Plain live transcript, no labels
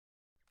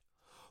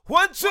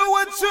1, 2,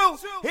 1, 2.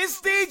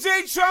 It's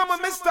DJ Trauma,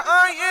 Mr.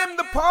 I Am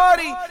the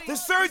Party, the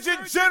Surgeon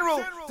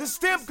General, the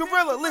Stamp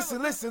Gorilla.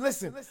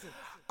 Listen.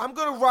 I'm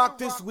gonna rock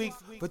this week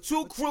for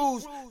two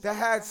crews that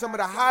had some of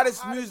the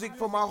hottest music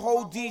for my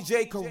whole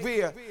DJ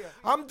career.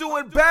 I'm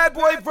doing Bad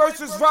Boy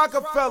versus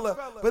Rockefeller.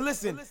 But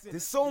listen,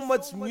 there's so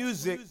much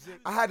music,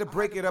 I had to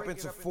break it up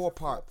into 4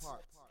 parts.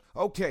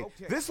 Okay,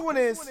 this one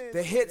is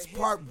the hits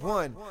part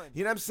 1.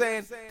 You know what I'm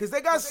saying? Because they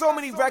got so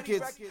many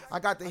records. I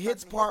got the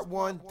hits part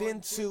 1,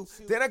 then 2,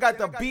 then I got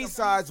the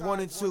B-sides 1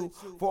 and 2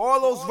 for all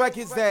those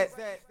records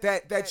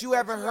that you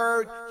haven't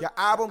heard, your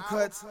album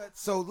cuts.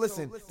 So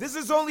listen, this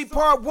is only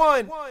part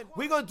 1.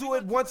 We're going to do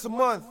it once a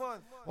month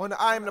on the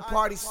I Am the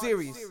Party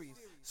series.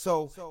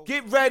 So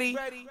get ready.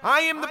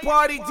 I Am the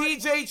Party,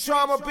 DJ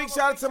Trauma. Big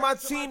shout out to my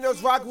team that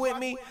was rocking with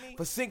me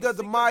for Cinco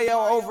de Mayo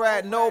over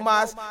at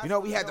Nomas. You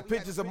know, we had the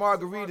pictures of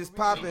margaritas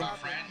popping.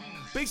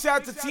 Big shout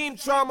out to Team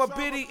Trauma,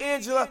 Biddy,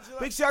 Angela.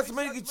 Big shout out to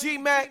my nigga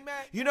G-Mac.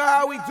 You know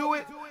how we do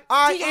it?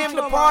 I Am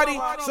the Party.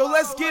 So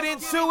let's get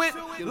into it.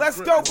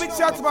 Let's go. Big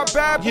shout out to my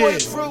Bad Boy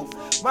crew.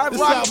 My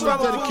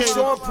Rockefeller crew,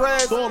 Sean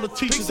Prez.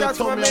 Big shout out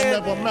to my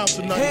man,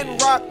 Hen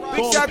Rock.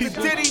 Big shout out to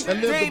Diddy,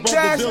 Dave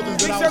Dash.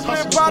 Big shout out to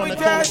my Bobby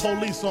Dash.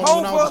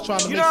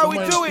 Hova. You know how we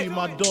do it?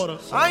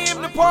 I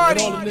Am the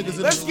Party.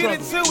 Let's get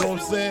into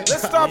it.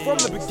 Let's start from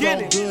the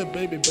beginning.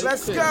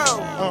 Let's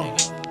go.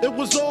 It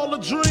was all a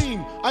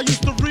dream. I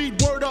used to read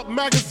Word Up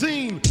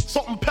magazine.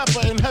 Salt and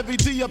Pepper and Heavy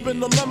D up in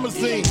the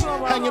limousine.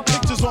 Hanging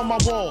pictures on my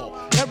wall.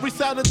 Every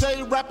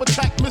Saturday, Rap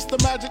Attack,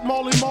 Mr. Magic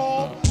Molly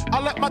Mall. I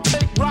let my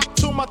tape rock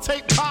till my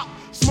tape pop.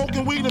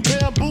 Smoking weed and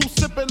bamboo,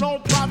 sipping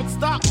on private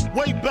stock.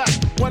 Way back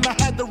when I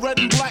had the red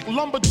and black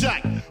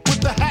lumberjack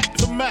with the hat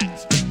to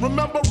match.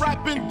 Remember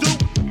rapping Duke?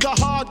 The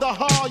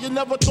hard. You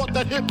never thought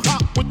that hip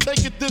hop would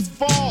take it this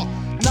far.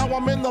 Now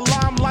I'm in the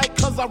limelight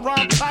cause I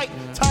rhyme tight.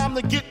 Time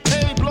to get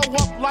paid, blow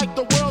up like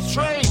the world's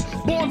trade.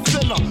 Born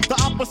sinner, the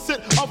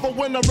opposite of a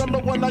winner. Remember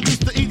when I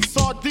used to eat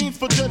sardines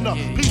for dinner?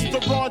 Peace to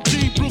Ron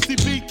G, Brucey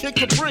B, Kid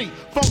Capri,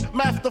 Funk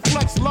Master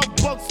Flex, Love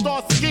Bug,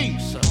 Star Ski.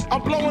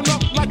 I'm blowing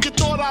up like you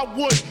thought I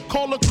would.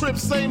 Call a crib,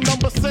 same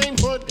number, same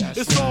hood.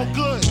 It's all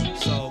good.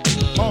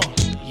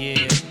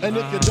 Yeah. And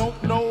if you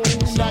don't know,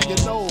 now you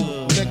know,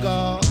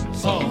 nigga.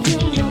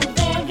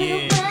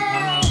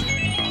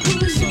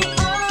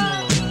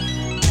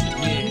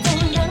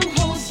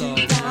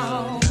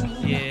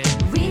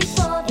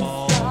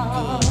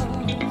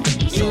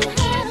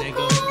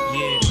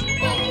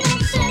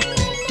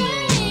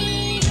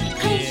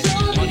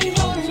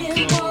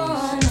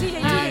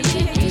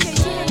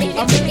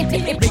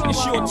 Making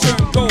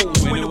short-term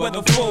goals when the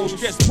weather falls.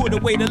 Just put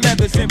away the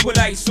levers and put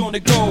ice on the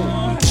gold.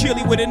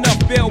 Chilly with enough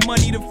bail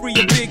money to free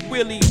a big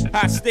Willie.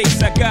 High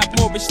stakes, I got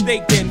more at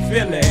stake than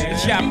Philly.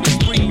 Shopping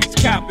sprees,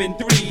 copping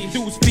 3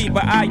 dudes feed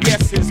by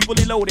IS's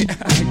fully loaded.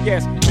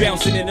 Yes,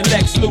 bouncing in the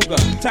Lex Luger.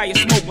 Tire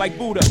smoke like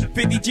Buddha.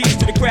 50 G's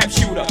to the crap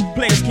shooter.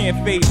 Players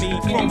can't fade me.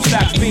 Chrome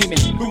stocks beaming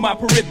through my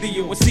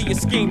peripheral. We'll see you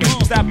scheming.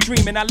 Stop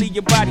dreaming, I leave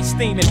your body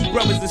steaming.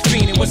 Brothers is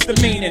fiending, what's the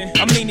meaning?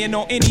 I'm leaning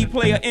on any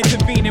player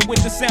intervening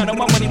with the sound of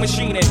my money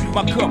machining.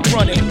 My cup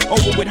running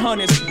over with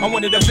hundreds. I'm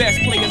one of the best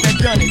players that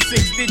done it.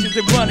 6 digits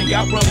and running,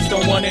 y'all brothers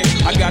don't want it.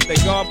 I got the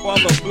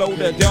Godfather flow,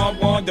 the Don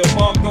Juan, the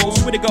Marco.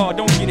 Swear to God,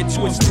 don't get it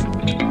twisted.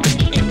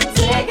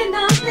 Taking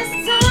off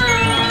this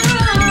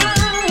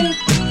time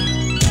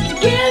to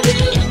give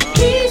you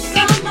peace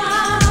of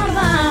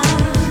mind.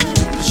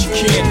 She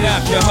can't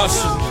knock your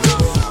hustle.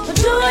 But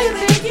do you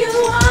think you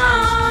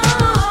are?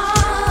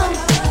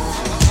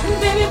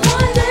 Baby,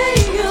 one day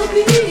you'll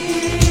be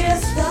a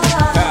star.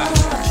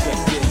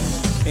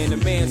 In the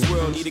man's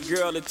world, need a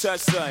girl to touch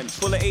something.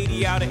 Pull an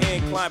 80 out of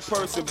incline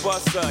person,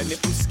 bust something.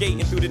 If I'm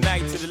skating through the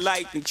night to the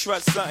light, then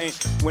trust something.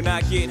 When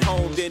I get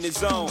home, then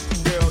it's on.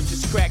 Girl,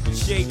 just crack your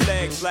shaved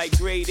legs like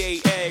grade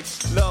A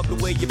eggs. Love the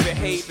way you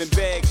behave and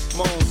beg.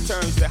 Moans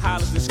turns to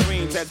hollers and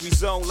screams as we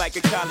zone like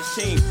a college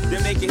team.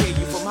 Then they can hear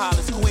you from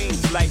Hollis,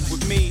 Queens. Life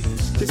with me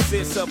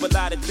consists of a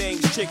lot of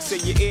things. Chicks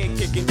in your ear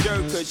kicking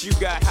dirt cause you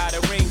got how to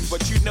rings.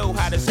 But you know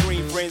how to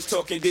scream, friends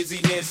talking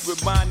dizziness.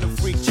 Remind them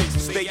freak chicks to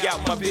stay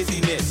out my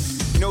busyness.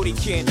 No, they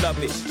can't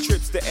love it.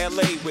 Trips to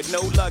LA with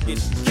no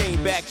luggage.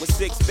 Came back with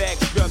 6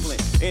 bags struggling.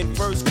 In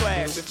first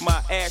class, if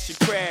my ass should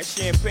crash,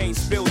 champagne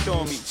spilled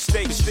on me.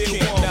 Stay still,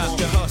 warm out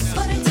the hustle.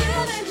 But until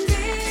then,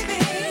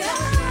 baby, I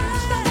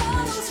thought I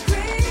was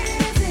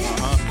crazy.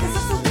 'Cause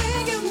that's the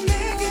way you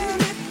make it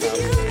with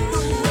you.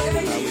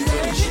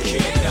 She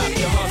can't knock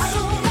the hustle.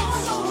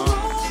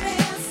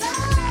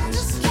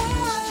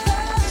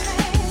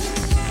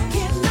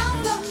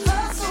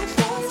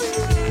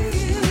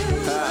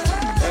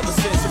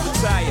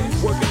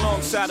 Working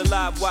alongside a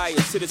live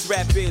wires to this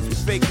rap biz with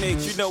fake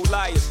niggas, you know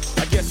liars.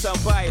 I guess I'm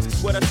biased,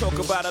 cause what I talk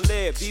about I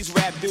live. These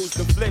rap dudes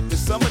can flip, and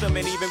some of them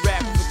ain't even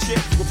rapping for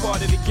chips. What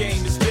part of the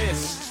game is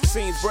this?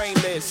 Seems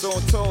brainless,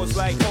 on tours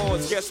like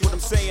whores. Guess what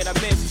I'm saying? I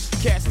miss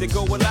cats that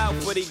go all out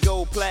for they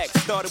gold plaques.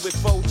 Started with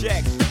 4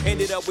 jacks,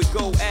 ended up with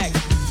gold acts.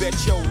 Bet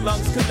your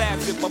lungs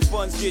collapse if my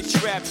funds get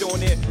trapped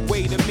on it.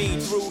 Way to me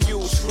through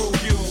you, screw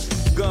you.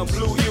 Gun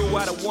blew you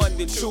out of 1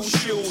 to 2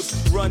 shoes.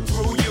 Run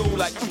through you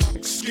like,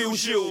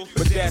 excuse you.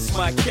 But that's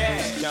my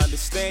cash. You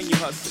understand you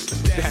hustle.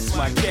 That's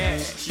my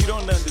cash. You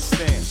don't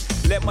understand.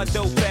 Let my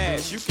dough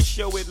pass. You can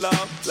show it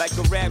love like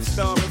a rap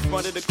star in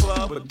front of the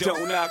club. But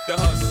don't knock the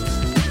hustle.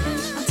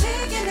 I'm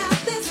taking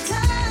out this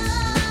time.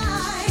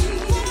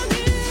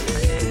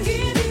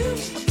 Give you a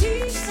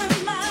piece of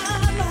my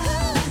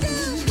mind.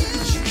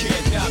 You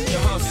can't knock the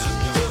hustle.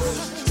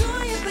 Do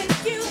you think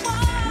you are?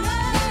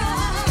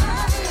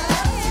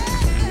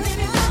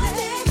 Maybe one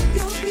day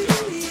you'll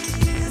be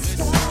a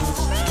star.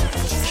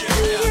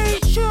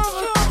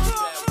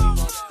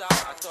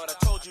 I thought I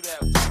told you that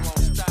we won't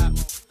stop.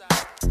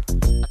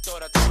 I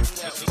thought I told you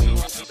that we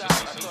won't stop. I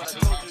thought I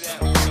told you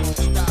that we won't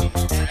stop. I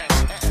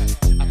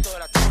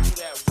thought I told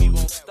you that we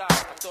won't stop. I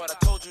thought I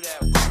told you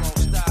that we won't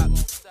stop.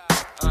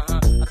 I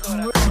thought I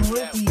told you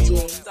that we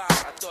won't stop.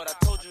 I thought I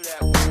told you that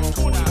we won't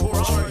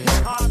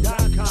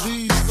stop.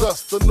 Jesus,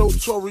 the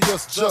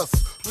notorious just.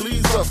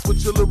 Please us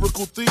with your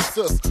lyrical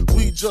thesis.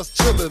 We just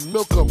chillin',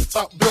 milk 'em,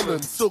 top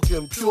billin',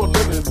 silkin', pure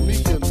linen,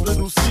 me and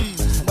little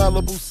C's,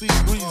 Malibu sea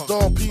breeze,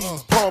 dawn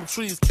peas, palm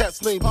trees,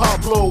 cats named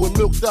Pablo and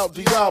milked out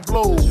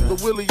Diablo. The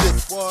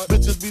williest,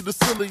 bitches be the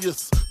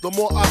silliest. The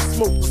more I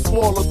smoke, the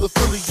smaller the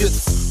silly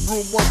gets.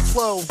 Room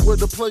 112, where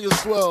the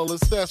players dwell, and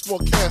stash more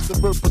cash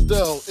than Bert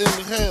Fidel.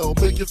 Inhale,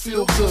 make you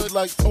feel good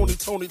like Tony.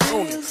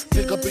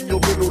 Pick up in your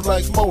middle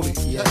like Moni.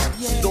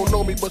 She don't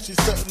know me, but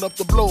she's setting up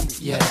to blow me.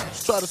 She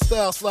try to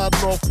style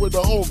sliding off with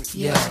a homie.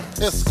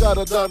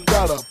 Escada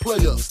Dandada,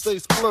 player, stay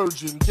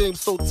splurging. Game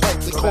so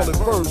tight, they call it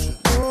version.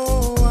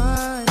 Oh,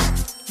 I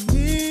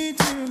need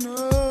to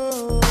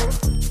know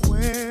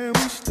where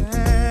we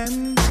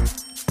stand.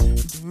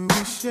 Do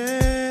we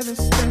share the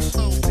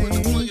special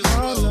thing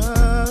called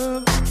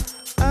love?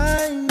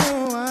 I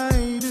know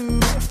I do.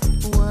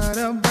 What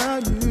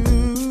about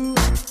you?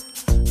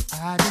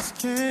 I just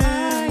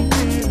can't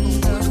get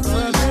enough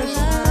of your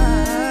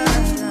shine.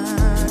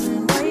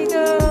 Where you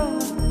go?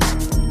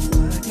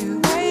 What do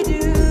I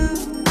do?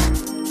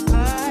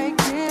 I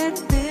can't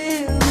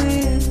live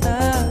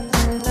without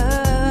your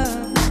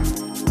love.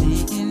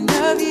 Thinking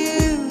of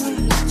you,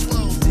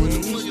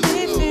 makes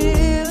me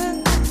feel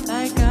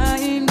like I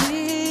am the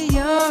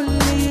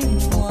only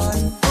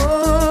one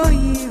for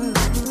you.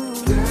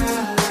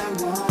 Girl, I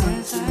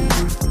want to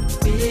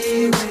be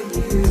with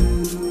you.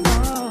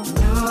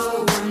 No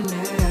one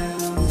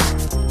else,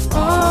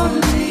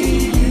 only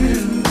you.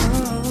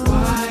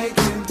 Why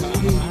can't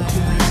we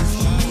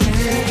just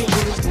take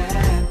it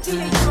back to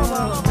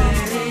love,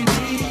 baby?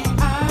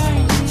 I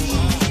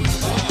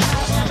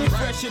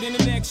Fresher than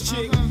the next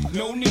chick.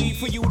 No need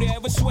for you to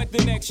ever sweat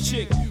the next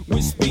chick.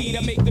 With speed,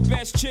 I make the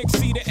best chick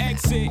see the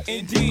exit.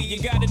 Indeed,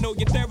 you gotta know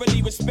you're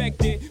thoroughly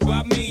respected.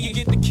 By me, you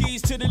get the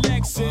keys to the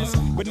Lexus.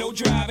 But no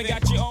driving,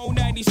 got your own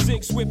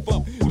 96 whip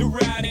up. The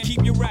ride and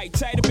keep you right,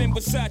 tight up in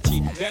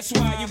Versace. That's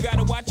why you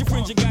gotta watch your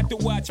friends, you got to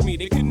watch me.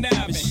 They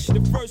conniving.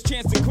 The first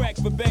chance to crack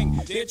for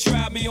bang. They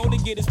try me, only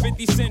get is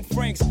 50 cent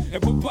francs.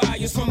 And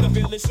papayas from the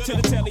village to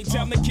the telly.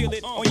 Time to kill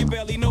it on your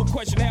belly, no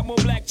question. Have more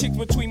black chicks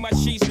between my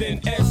sheets than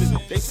S's.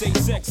 They say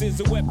sex is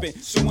a weapon.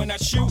 So when I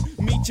shoot,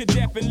 meet your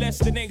death in less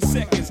than 8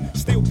 seconds.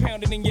 Still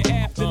pounding in your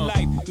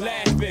afterlife.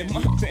 Laughing,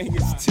 my thing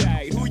is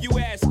tight. Who you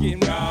asking,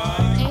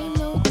 right? Ain't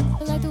no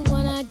like the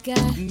one I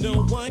got.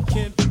 No one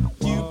can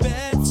you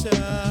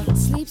better.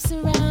 Sleeps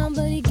around,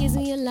 but he gives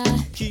me a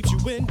lot. Keeps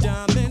you in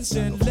diamonds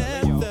and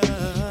leather.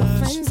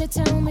 Friends that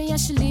tell me I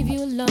should leave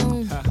you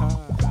alone.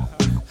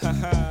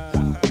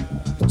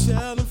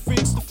 Tell them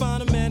freaks to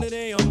find a man that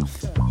they own.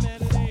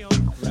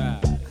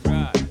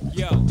 Right.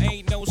 Yo,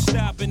 ain't no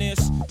stopping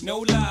this. No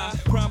lie.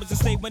 Promise to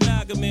stay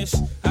monogamous.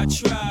 I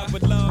try,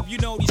 but love, you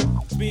know these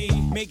be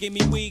making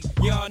me weak.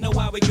 Y'all know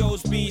how it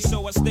goes, B,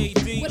 so I stay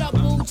deep. What up,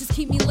 boo? Just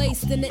keep me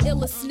laced in the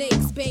illest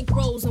snakes, bank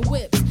rolls and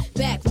whips,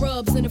 back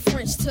rubs in a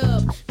French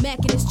tub,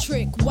 macking his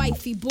trick,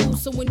 wifey boo.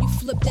 So when you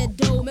flip that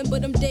dough, remember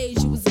them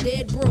days you was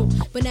dead broke,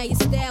 but now you're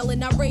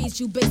styling. I raised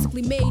you,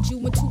 basically made you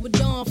into a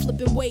dawn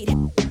flipping weight.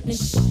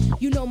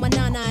 You know my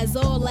nana is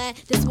all that.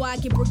 That's why I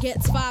get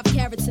briquettes, 5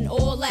 carats and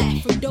all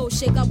that. From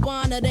Dolce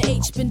Gabbana to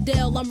H.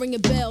 Bendel, I'm ringing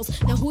bells.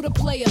 Now who the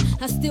player?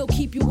 I still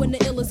keep you in the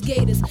illest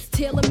gators.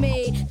 Tailor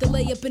made, the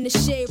layup in the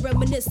shade,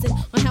 reminiscing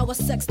on how I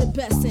sex the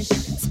best. And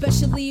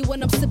especially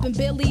when I'm sipping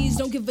Baileys,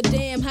 don't give a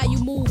damn how you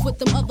move with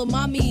them other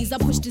mommies. I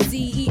push the Z,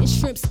 eating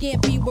shrimp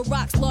scampi with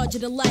rocks larger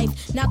than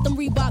life. Not them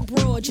Reebok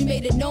broads, you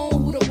made it known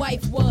who the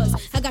wife was.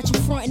 I got you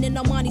frontin' in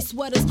Armani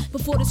sweaters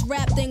before this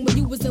rap thing when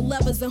you was in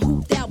levers and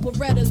hooped out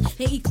Berettas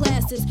and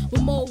E-classes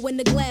with more when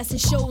the glass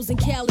and shows in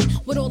Cali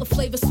with all the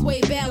flavor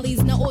sway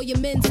valleys. Now all your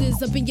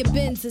menses up in your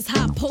Benzes,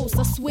 hot posts.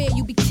 I swear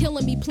you be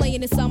killing me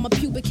playing inside my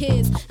pubic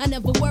hairs. I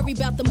never worry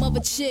about them other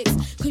chicks,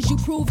 cause you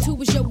proved who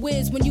was your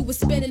whiz when you was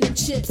spending them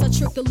chips. I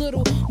tricked a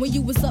little when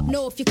you was up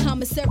north, your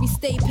commissary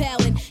stayed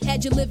palin'.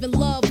 Had you living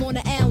love on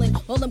the island,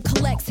 all them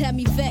collects had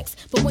me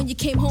vexed. But when you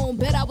came home,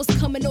 bet I was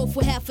coming off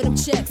with half of them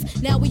checks.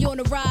 Now we on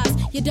the rise,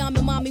 your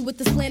diamond mommy with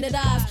the slanted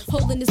eyes,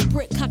 holding this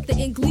brick, cock the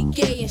English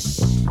gay and shh.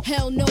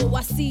 Hell no,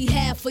 I see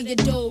half of your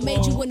dough,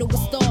 made you into a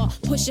star,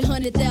 push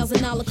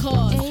 $100,000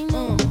 cars. Ain't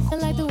no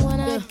like the one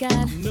I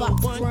got.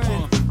 Fox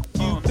Brown.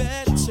 You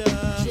betcha.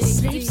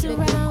 Sleeps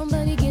around,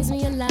 but he gives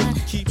me a lot.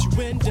 Keeps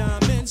you in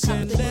diamonds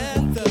and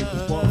leather.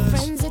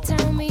 Friends that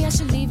tell me I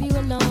should leave you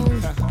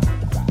alone.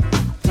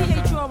 Tell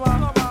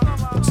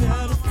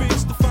the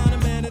freaks to find a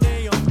man that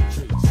they on.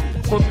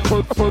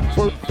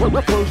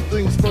 First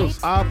things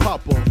first, I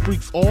pop 'em.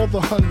 Freaks all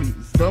the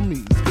honeys,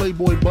 dummies,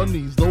 playboy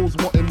bunnies, those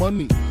wanting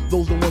money.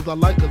 Those the ones I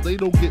like, cause they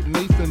don't get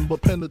Nathan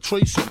but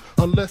penetration.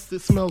 Unless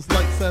it smells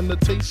like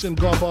sanitation.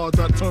 Garbage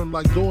I turn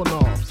like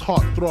doorknobs.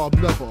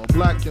 Heartthrob never,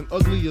 black and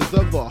ugly as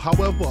ever.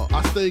 However,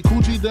 I stay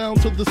Coochie down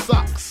to the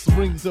socks.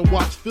 Rings and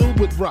watch filled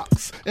with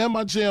rocks. And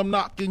my jam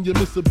knocking your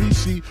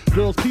Mitsubishi.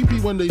 Girls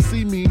pee-pee when they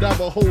see me.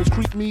 Navajos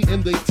creep me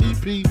in they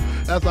teepee.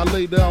 As I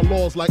lay down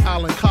laws like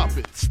Alan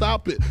Coppet.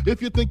 Stop it,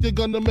 if you think you're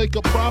gonna make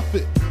a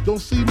profit. Don't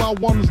see my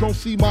ones, don't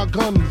see my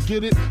guns.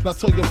 Get it? Now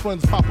tell your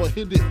friends Papa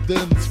hit it,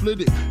 then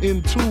split it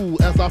in two.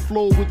 As I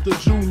flow with the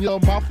Junior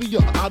Mafia.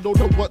 I don't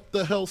know what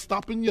the hell's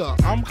stopping ya.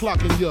 I'm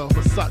clocking ya,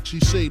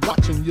 Versace shade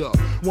watching ya.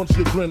 Once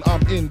you grin,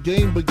 I'm in,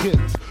 game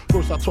begins.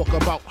 First I talk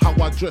about how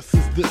I dress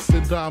is this.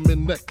 And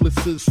diamond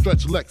necklaces,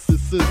 stretch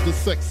Lexuses. The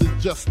sex is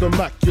just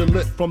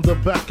immaculate. From the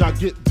back I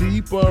get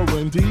deeper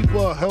and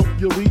deeper. Help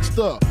you reach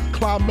the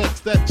climax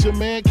that your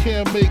man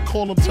can't make.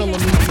 Call him, tell him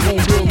he's home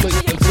real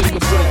late and take a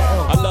break.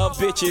 I love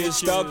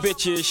bitches, thug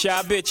bitches,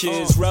 shy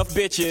bitches, rough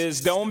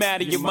bitches. Don't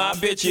matter, you're my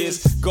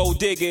bitches. Gold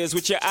diggers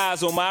with your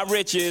eyes on my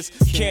riches.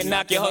 Can't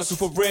knock your hustle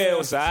for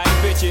reals. Alright,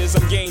 bitches,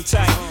 I'm game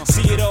tight.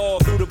 See it all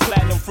through the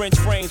platinum French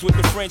frames with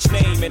the French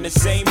name. And the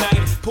same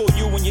night, pull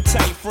you and your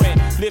tight friend.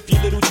 Lift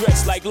your little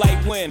dress like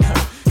light wind.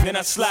 Then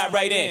I slide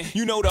right in.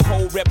 You know the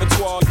whole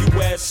repertoire.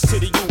 US to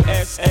the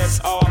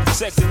USSR.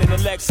 Sexing in the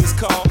Lexus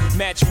car.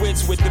 Match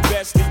wits with the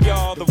best of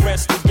y'all. The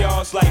rest of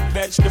y'all's like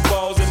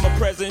vegetables in my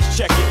presence.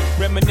 Check it.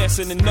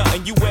 Reminiscing of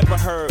nothing you ever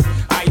heard.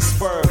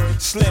 Iceberg.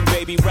 Slim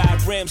baby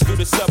ride rims through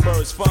the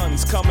suburbs.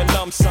 Funds come in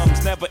lump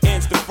sums. Never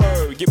ends the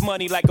bird. Get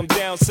money like I'm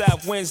down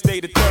south.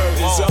 Wednesday the 3rd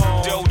is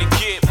on. Dough to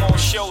get more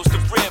shows to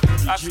rip.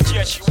 I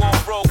suggest you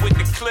won't roll with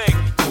the click.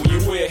 Who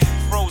you with?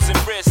 Frozen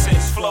wrists and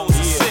flows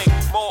are sick.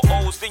 More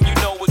O's than you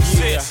know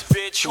exist.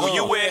 Bitch, who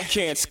you with?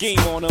 Can't scheme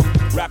on them.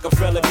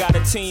 Rockefeller got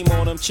a team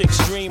on them. Chicks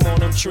dream on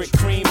them. Trick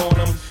cream on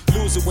them.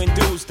 Loser when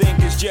dudes think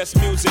it's just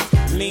music.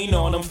 Lean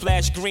on them.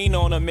 Flash green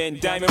on them. And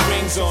diamond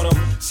rings on them.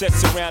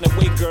 Sex around and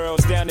wait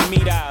girls down to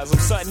meet eyes. I'm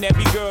something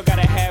every girl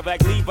gotta have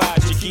like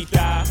Levi's.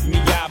 Chiquita, me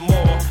I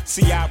more.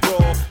 See I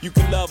roll. You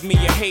can love me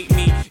or hate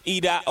me.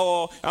 Either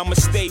or. I'ma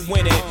stay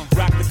winning.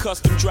 Rock the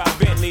custom drop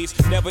Bentleys.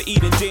 Never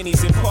eating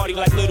Denny's and party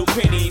like little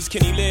pennies.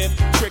 Can he live?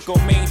 Trick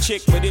on main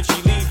chick. But if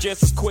she leave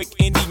just as quick,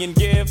 Indian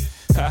give.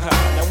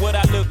 Now what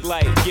I look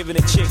like, giving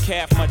a chick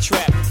half my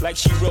trap, like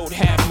she wrote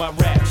half my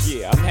raps.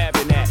 Yeah, I'm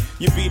having that.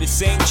 You be the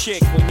same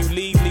chick when you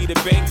leave the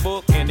bank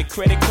book and the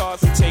credit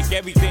cards and take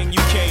everything you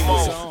came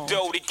with.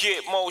 Dough to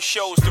get more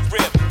shows to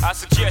rip. I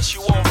suggest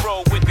you won't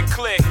roll with the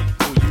click.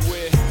 Who you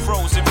with?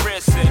 Frozen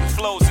wrists and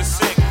flows are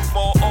sick.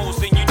 More O's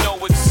than you know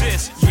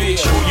exist.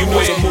 Bitch, who you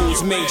with?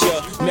 Moves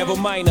major, never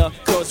minor.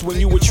 Cause when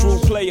you a true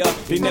player,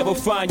 they never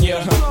find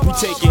ya. We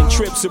taking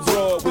trips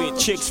abroad with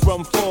chicks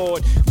from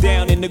Ford.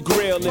 Down in the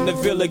grill in the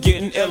villa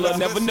getting iller.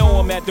 Never know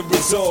I'm at the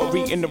resort.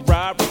 Reading the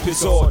ride with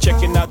Pizor.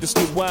 Checking out this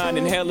new wine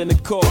and hell in the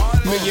court.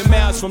 Million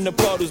miles from the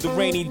puddles, the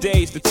rainy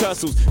days, the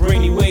tussles.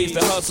 Rainy ways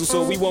to hustle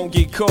so we won't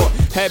get caught.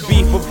 Had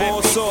beef of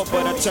all sort,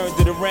 but I turned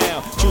it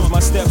around. Choose my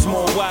steps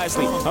more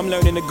wisely. I'm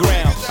learning the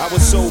ground. I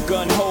was so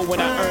gun-ho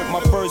when I earned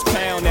my first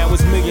pound. Now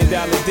it's $1 million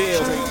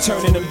deals.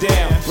 Turning them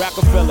down.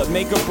 Rockefeller,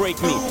 make or break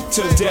me.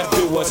 Till death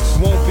do us.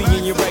 Won't be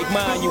in your right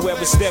mind, you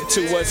ever step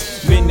to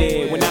us. Been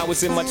there when I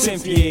was in my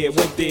 10th year.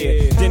 Went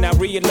there. Then I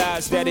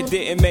realized that it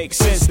didn't make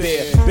sense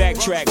there.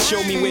 Backtrack,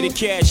 show me where the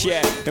cash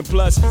at. And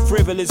plus,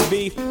 frivolous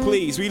beef,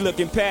 please, we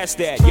looking past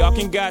that. Y'all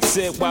can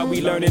gossip while we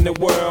learning the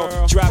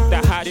world. Drop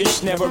the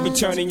hottest, never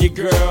returning your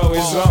girl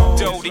is on.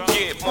 Dough to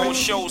get more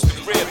shows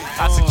to rip.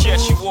 I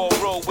suggest you all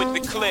roll with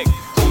the click.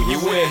 Who you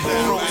with?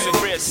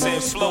 Frozen wrists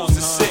and flows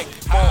are sick.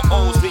 More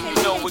O's than you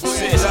know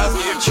exist.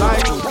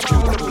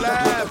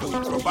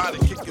 Body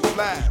kicking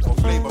flat, or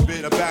flavor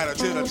bit of batter,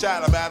 chitter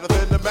chatter, better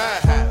than the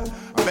Mad Hatter.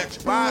 I bet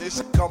your body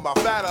shit come by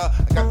fatter.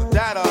 I got the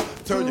data,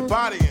 turn your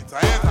body into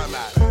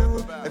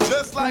antimatter. And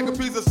just like a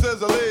piece of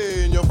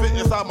sizzling, you'll fit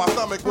inside my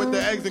stomach with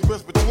the eggs and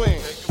grits between.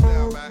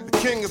 The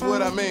king is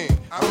what I mean,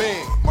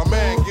 my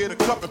man, get a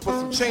cup and put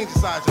some change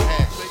inside your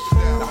hand.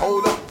 Now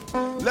hold up,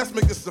 let's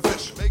make this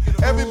official.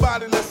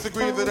 Everybody, let's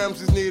agree that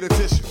MCs need a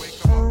tissue.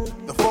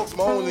 The folks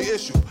my only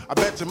issue. I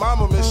bet your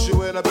mama miss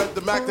you, and I bet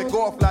the Mac take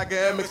off like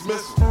an MX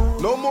missile.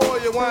 No more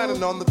you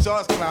whining on the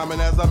charts climbing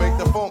as I make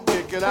the phone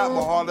kicking out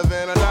more harder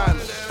than a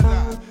diamond.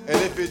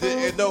 And if you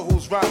didn't know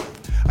who's rhyming,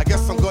 I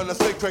guess I'm gonna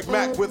say Craig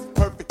Mack with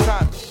perfect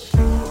timing.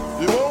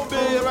 You won't be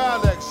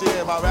around next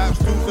year. My rap's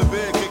too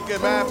severe,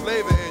 kicking mad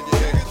flavor in your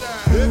head.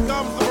 Here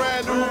comes the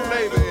brand new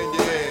flavor in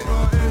your head.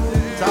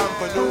 Time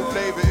for new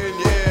flavor in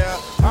your ear.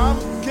 I'm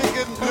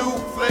kicking new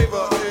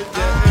flavor in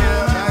your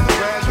ear. And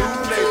brand new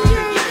flavor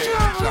in your ear.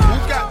 Who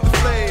got the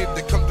flave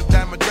that comes a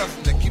dime a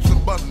dozen that keeps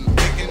them buzzing,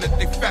 thinking that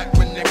they fat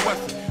when they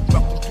bustin'?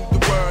 Welcome to the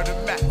world of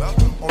Mac.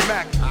 On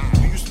Mac,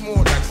 do you small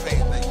like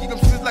saying that? Eat them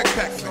shit like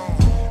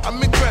Pac-Man.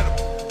 I'm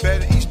incredible.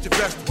 Better eat your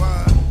vegetable.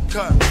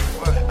 Cut.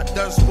 I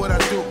does what I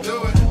do.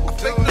 I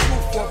fake the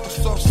roof off the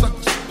soft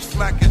sucker, super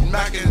smacking,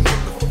 macking.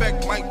 Full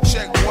effect, mic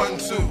check 1,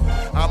 2.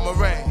 I'm a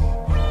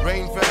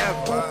rain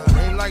forever.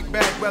 Rain like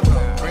bad weather,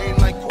 rain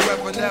like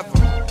whoever never.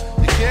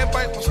 You can't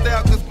bite my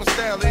style, cause my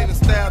style ain't a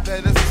style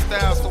that is a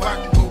style, so I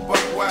can go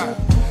buck wild.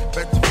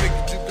 Bet you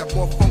figured you got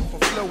more funk for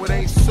flow, it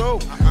ain't so.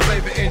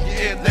 Flavor in your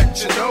ear,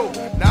 let you know.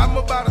 Now I'm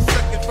about a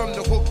second from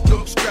the hook,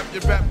 look, strap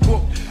your rap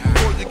book.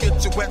 Before you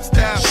get your wet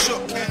style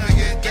shook. Can I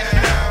get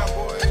down,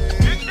 boy?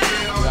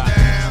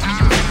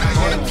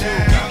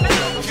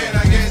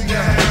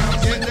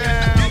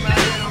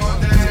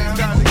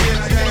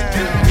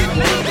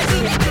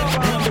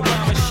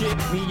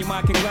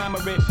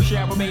 Conglomerate,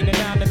 shall remain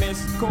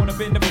anonymous. Caught up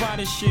in the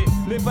finest shit.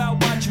 Live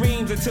out my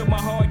dreams until my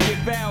heart get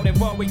vowed and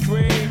what we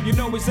crave. You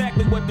know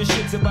exactly what this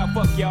shit's about.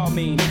 Fuck y'all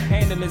mean.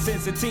 Handling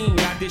since a teen,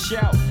 I dish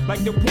out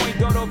like the point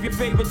guard of your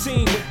favorite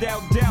team.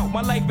 Without doubt,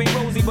 my life ain't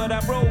rosy, but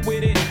I roll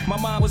with it. My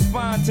mind was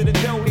fine to the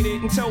dough hit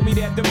it and told me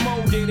that the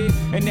mo did it.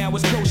 And now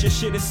it's kosher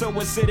shit, it's so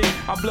acidic.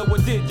 I blow a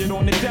digit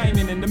on the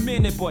diamond in a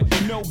minute, but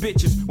no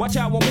bitches. Watch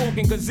how I'm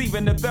walking, cause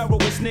even the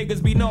thoroughest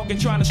niggas be knocking,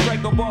 trying to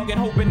strike a bargain,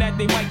 hoping that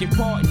they might get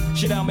parted.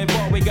 Shit, I'm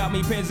involved, it got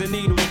me pins and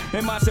needles.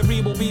 And my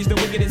cerebral beats the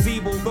wicked as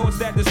evil. Thoughts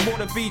that this more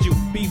to feed you.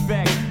 Be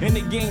facts in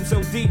the game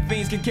so deep,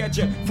 fiends can catch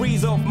ya.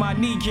 Freeze off my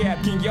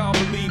kneecap, can y'all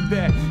believe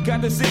that?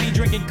 Got the city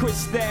drinking Chris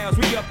Styles,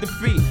 we up the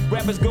feet.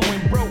 Rappers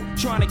going broke,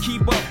 trying to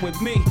keep up with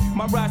me.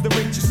 My rise the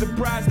riches,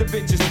 surprise the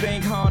bitches,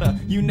 think harder.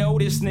 You know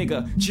this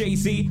nigga,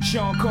 Jay-Z,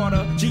 Sean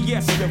Carter,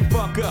 GS the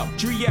fuck up,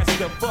 Dries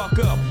the fuck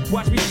up.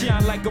 Watch me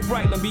shine like a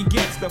Brightland, be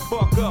gets the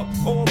fuck up.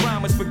 All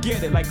rhymers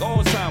forget it, like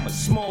Alzheimer's.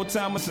 Small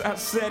timers, I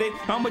said it,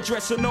 I'm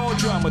addressing all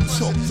drama.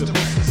 Talk to me.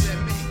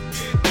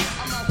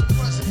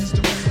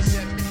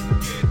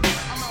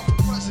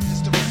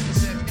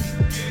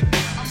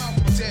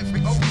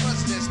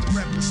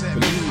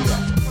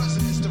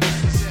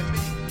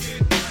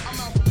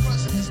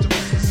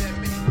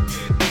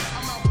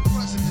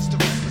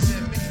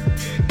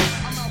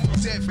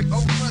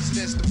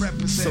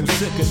 So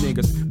sick of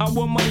niggas. I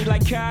want money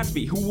like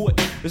Cosby, who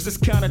wouldn't? There's this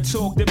kind of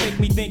talk that make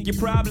me think you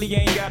probably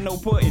ain't got no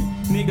pudding.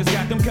 Niggas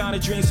got them kind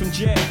of dreams from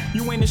jail.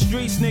 You in the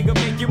streets, nigga,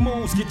 make your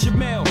moves, get your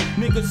mail.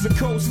 Niggas are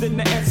coasting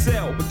the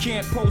SL, but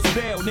can't post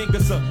bail.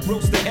 Niggas are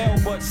roast the L,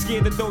 but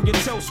scared to throw your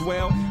toast.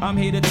 Well, I'm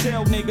here to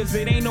tell niggas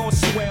it ain't all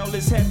swell.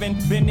 It's heaven,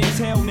 then it's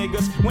hell,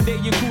 niggas. One day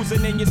you're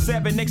cruising in your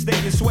 7, next day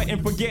you're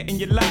sweating, forgetting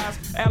your lies.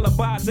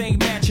 Alibis ain't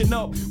matching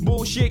up,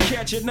 bullshit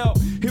catching up.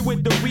 Here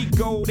with the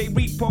Rico, they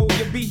repo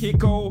your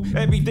vehicle.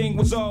 Everything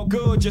was all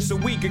good just a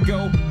week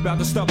ago. About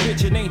to start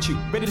bitching, ain't you?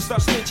 Ready to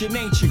start snitching,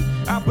 ain't you?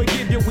 I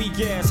forgive your weak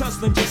ass,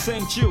 hustling just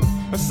ain't you.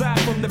 Aside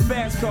from the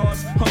fast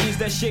cars, homies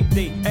that shake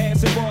they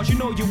ass and bars, you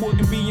know you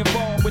wouldn't be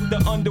involved with the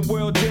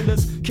underworld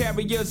dealers,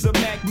 carriers of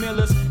Mac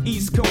Millers,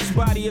 East Coast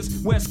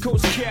bodyers, West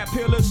Coast cap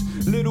pillars.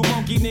 Little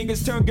monkey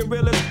niggas turn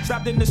gorillas.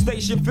 Stopped in the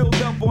station, filled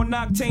up on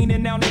octane,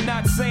 and now they're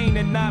not sane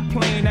and not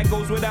playing. That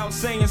goes without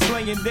saying,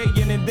 slaying day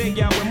in and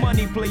day out. When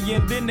money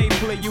playing, then they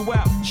play you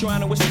out.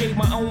 Trying to escape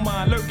my own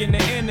mind, lurking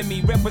the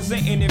enemy,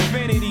 representing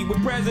infinity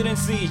with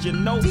presidencies. You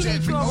know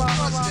that. To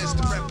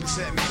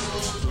represent me.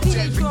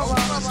 Every old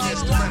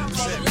president's to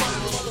represent me.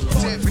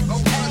 Every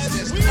old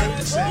president's to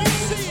represent me.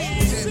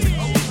 Every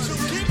old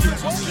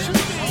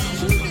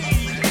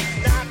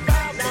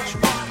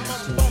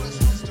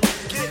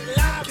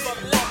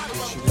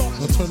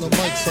Now turn the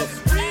mics up.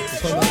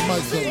 Turn that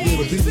mic up. Yeah,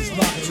 the beat is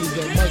knocking. Leave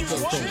that mic up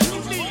though.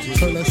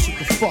 Turn that shit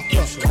the fuck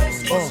up.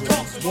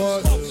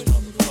 What?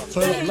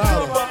 Turn it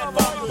louder.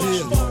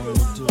 Yeah.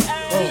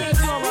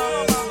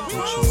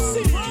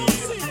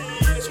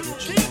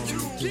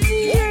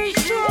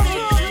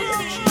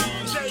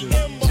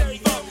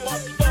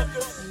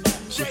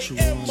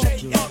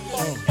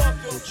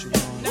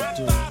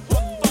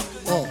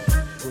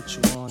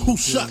 Who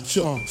shot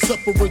ya?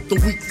 Separate the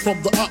weak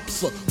from the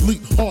ops.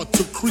 Leap hard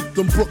to creep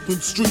them Brooklyn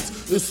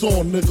streets. It's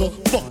on, nigga.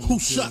 Fuck who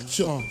shot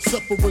ya?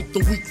 Separate the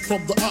weak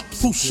from the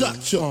ops. Who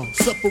shot ya?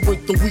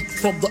 Separate the weak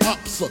from the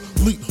ops.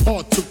 Leap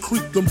hard to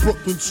creep them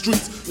Brooklyn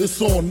streets.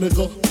 It's on,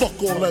 nigga.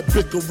 Fuck all that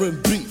bickering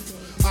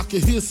beef. I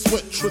can hear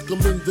sweat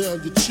trickling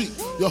down your cheek.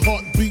 Your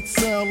heartbeat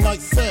sound like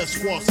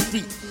Sasquatch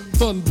feet.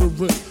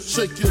 thundering,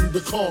 shaking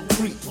the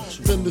concrete.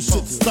 Then the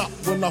shit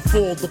stopped when I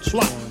fall the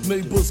plot.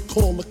 Neighbors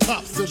call the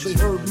cops, said they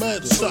heard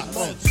mad shots.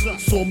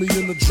 Saw me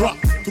in the drop,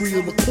 3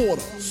 1/4,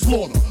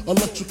 slaughter,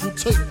 electrical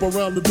tape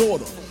around the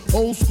daughter.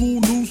 Old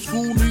school, new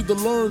school, need to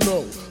learn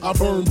though. I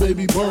burn,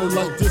 baby, burn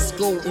like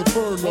disco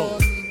inferno.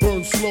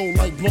 Burn slow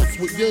like blunts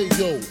with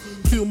yayo.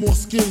 Peel more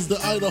skins than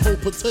Idaho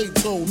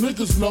potato.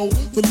 Niggas know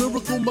the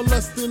lyrical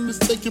molesting is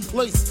taking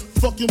place.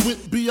 Fucking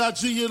with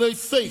B.I.G. it ain't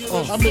safe.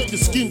 I make your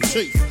skin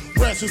chafe.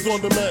 Rashes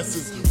on the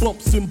masses.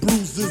 Bumps and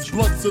bruises.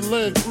 Blunts and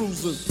Land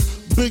Cruisers.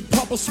 Big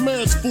Papa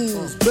smash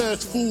fools,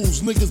 bash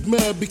fools. Niggas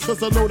mad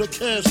because I know the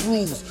cash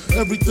rules.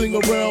 Everything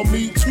around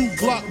me, 2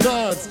 Glock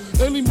 9s.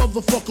 Any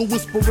motherfucker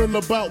whispering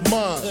about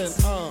mine.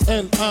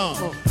 And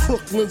I'm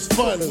Brooklyn's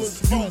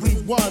finest. You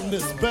rewind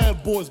this,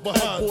 bad boys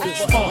behind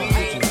this.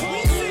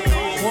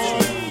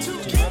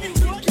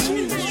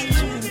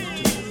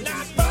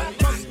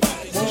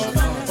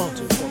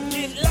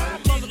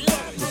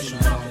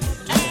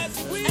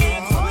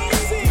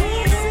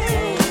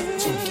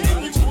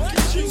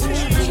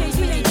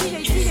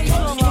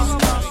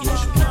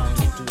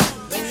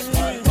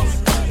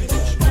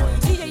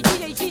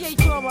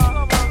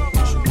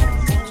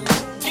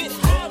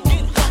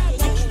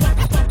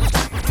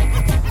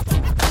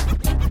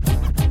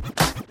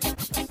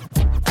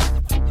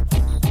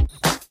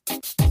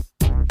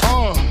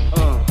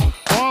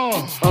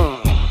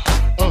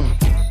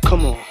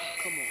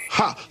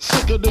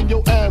 Than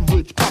your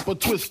average, Papa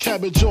twist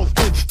cabbage off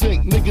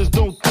instinct. Niggas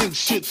don't think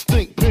shit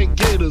stink. Pink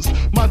Gators,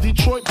 my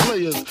Detroit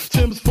players.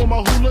 Tim's for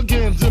my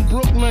hooligans in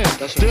Brooklyn.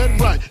 Dead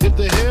right, if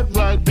the head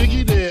right,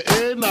 Biggie there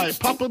every night.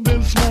 Papa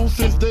been smooth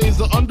since days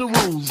of under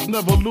rules.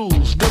 Never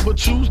lose, never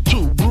choose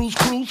to. Bruise,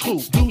 cruise, who?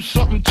 Do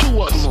something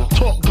to us.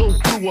 Talk, go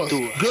through us.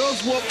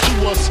 Girls walk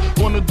to us,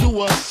 wanna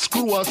do us,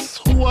 screw us.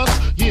 Who us?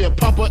 Yeah,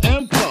 Papa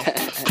and Puff.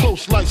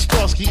 Close like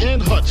Starsky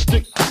and Hutch,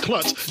 stick to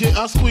clutch. Yeah,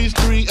 I squeeze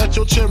 3 at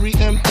your cherry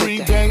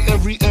M3. Bang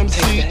every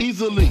MC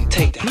easily.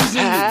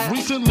 Pleasingly.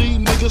 Recently,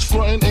 niggas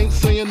frontin' ain't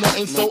saying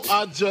nothing, so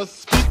I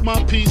just speak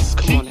my peace,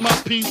 keep my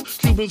peace.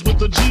 Cubans with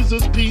the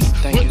Jesus peace,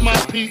 with my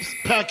peeps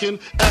packing,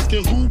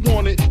 asking who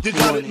want it. You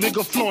got it,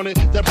 nigga, flaunt it.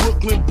 That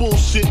Brooklyn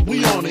bullshit,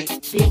 we on it.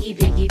 Biggie,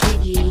 Biggie,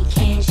 Biggie,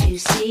 can't you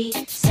see?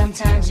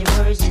 Sometimes your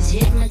words just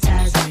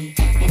hypnotize me,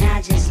 and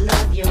I just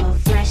love your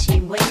flashy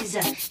ways.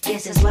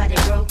 Guess that's why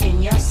they're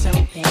broken. You're so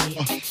paid.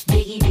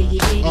 Biggie, Biggie,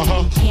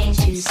 Biggie,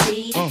 can't you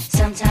see?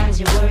 Sometimes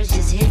your words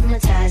just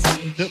hypnotize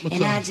me,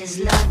 and I just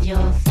love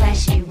your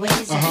flashy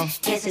ways.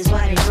 Guess that's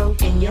why they're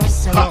broken. You're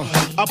so paid.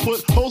 I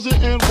put hoes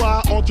in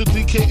NY onto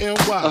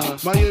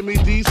DKNY. Miami,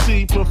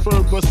 DC,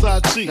 prefer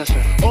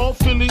Versace. All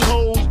Philly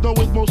hoes know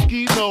it's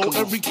Moschino.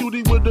 Every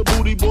cutie with the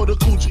booty, boy, the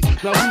coochie.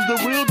 Now who's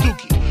the real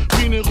dookie?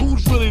 Meaning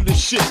who's really the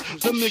shit?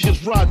 Them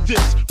niggas ride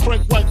dicks.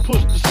 Frank White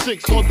pushed the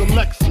 6 on the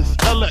Lexus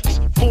LX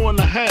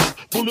 4.5.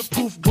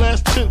 Bulletproof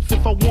glass tints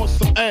if I want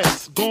some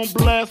ass. Gon'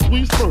 blast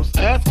weeds first,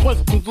 ask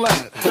questions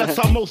last. That's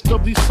how most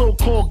of these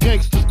so-called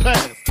gangsters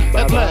pass.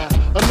 At last,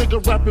 a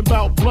nigga rapping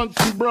about blunts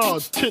and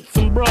bras, tits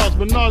and bras,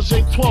 menage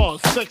a trois,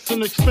 sex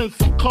and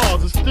expensive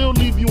cars, and still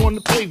leave you on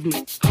the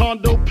pavement.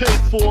 Condo paid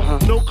for,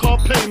 no car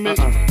payment.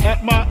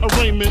 At my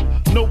arraignment,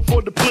 note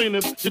for the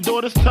plaintiff. Your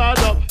daughter's tied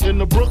up in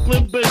the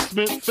Brooklyn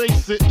basement.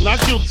 Face it, not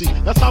guilty.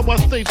 That's how I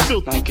stay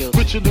filthy.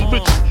 Richer than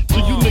riches. So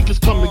you niggas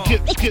come and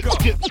get.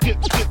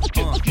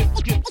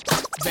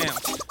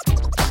 Bounce.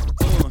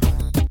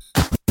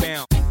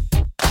 Bounce.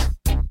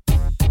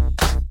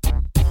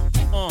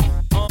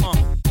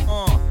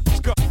 Let's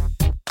go.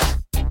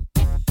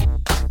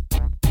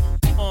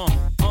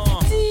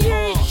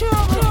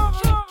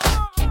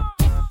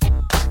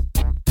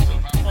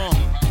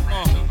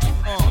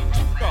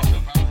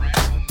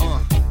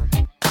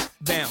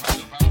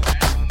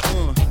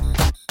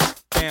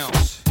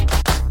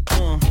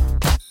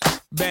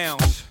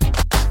 Bounce.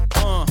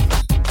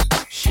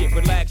 Shit,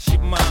 relax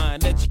your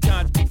mind, let your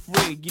conscience be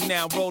free. You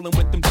now rolling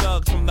with them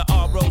thugs from the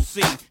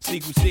ROC.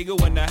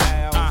 Seagull in the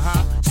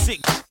house. Sick.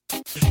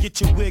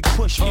 Get your wig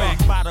pushed back,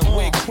 by the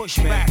wig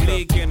pushed back.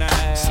 Leak in the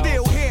house.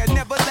 Still here,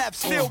 never left,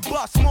 still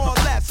bust, more or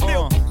less,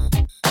 still.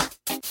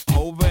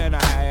 Over in the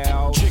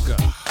house. Jigger.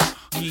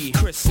 Yeah.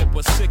 Chris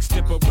sipper, 6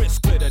 dipper, wrist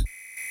splitter.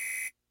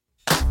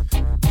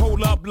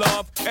 Hold up,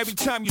 love. Every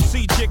time you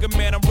see Jigger,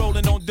 man, I'm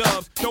rolling on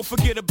dubs. Don't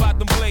forget about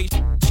them blades,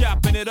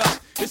 chopping it up.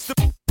 It's the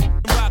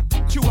rock,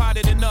 you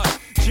hotter than us.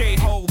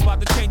 J-Ho, about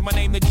to change my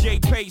name to J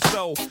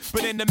Peso.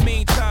 But in the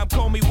meantime,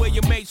 call me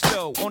William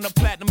Maso. On the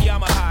platinum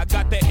Yamaha,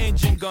 got that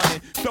engine gunning.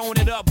 Throwing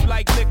it up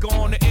like liquor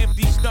on an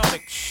empty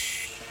stomach.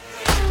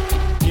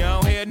 You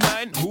don't hear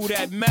nothing? Who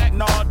that Mac?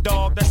 Nah,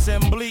 dog, that's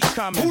Bleak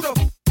coming. Who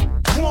the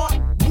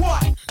want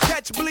what?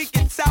 Catch Bleak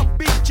in South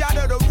Beach, out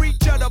of the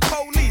reach of the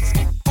police.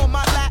 On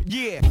my lap,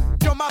 yeah.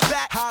 On my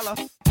back, holla.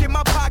 In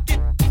my pocket,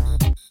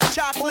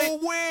 chocolate.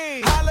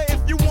 Holla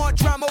if you want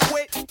drama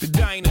with the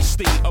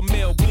dynasty, a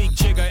Mel Bleak,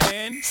 Jigger, and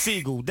again?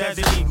 Seagull,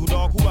 Desert Eagle,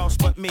 dog, who else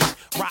but me?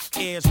 Rock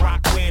ears,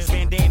 rock wears,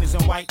 bandanas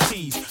and white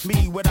tees.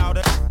 Me without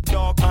a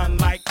dog,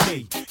 unlike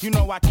me. You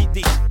know I keep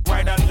the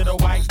right under the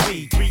white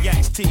V.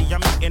 3XT,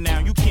 I'm eating now,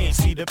 you can't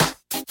see the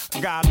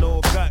got a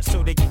little gut,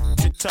 so they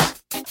it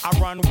tough. I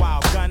run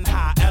wild, gun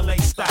high, LA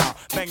style.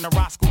 Bang the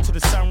Roscoe to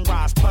the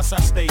sunrise, plus I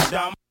stay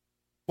dumb.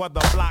 What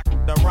the block,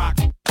 the rock,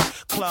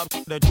 club,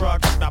 the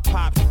drug, the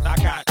pop, I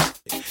got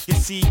you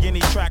see any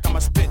track, I'ma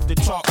spit the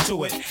talk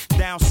to it.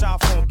 Down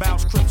south gon'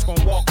 bounce, Crips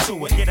gon' walk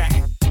to it. Get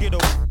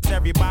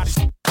everybody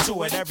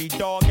to it. Every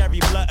dog, every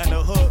blood in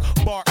the hood,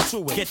 bark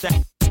to it. Get the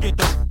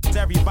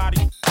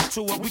everybody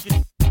to it. We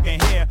can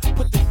hear,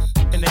 put the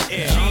in the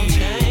air.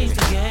 Change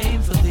the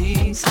game for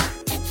these.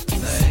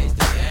 Change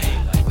the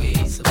game like we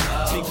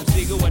supposed.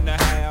 Ziggle in the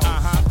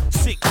house.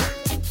 Sick.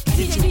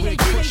 Get you big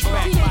push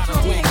back,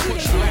 bottom way,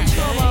 push back.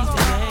 Change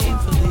the game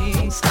for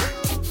these.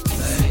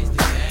 Change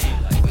the game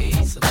like we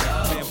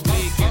supposed.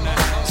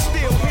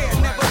 Still here,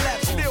 never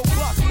left, still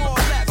plus, more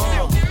left,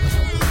 still.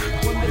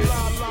 When the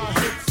la-la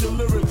hits your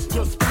lyrics,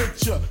 just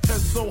picture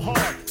head so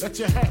hard that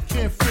your hat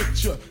can't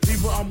fit you.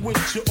 Either I'm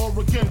with you or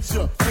against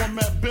you.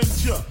 Format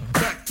bent you.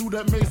 Back through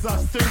that maze I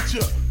sent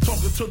you.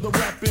 Talking to the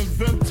rap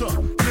inventor.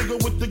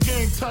 Nigga with the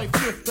game type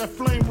fifth, that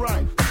flame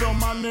right. Spell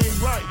my name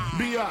right.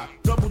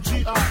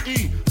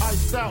 B-I-double-G-I-E.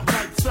 Iced out,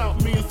 lights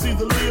out, me and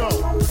Caesar Leo.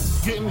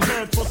 Getting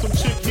head for some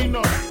chick he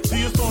know.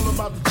 See, it's all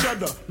about the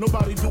cheddar.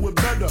 Nobody do it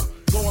better.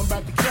 Going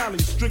back to Cali,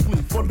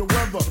 strictly for the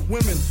weather.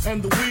 Women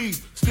and the weed,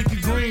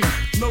 sticky green.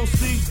 No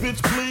seeds,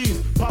 bitch,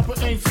 please. Papa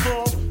ain't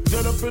soft,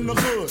 get up in the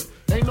hood.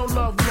 Ain't no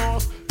love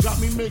lost, got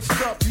me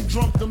mixed up. You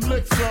drunk them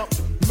licks up.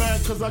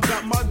 Mad cause I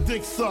got my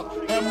dick sucked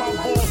and my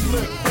balls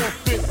lit.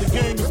 Forfeit, the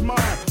game is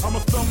mine. I'ma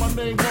spell my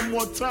name one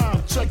more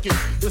time. Check it,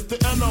 it's the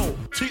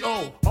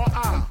N-O-T-O-R-I-O-U-S.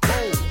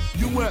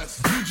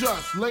 You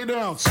just lay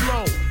down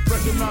slow.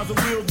 Recognize a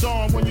real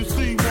dawn when you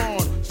see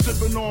one.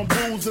 Sipping on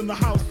booze in the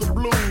house of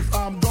blues.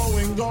 I'm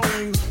going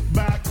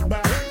back to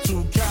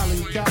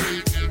Cali.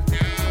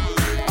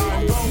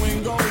 I'm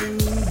going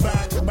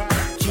back to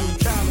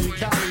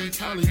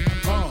Cali.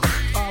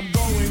 I'm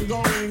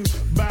going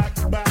back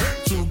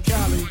to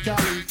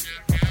Cali.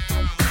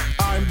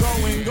 I'm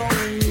going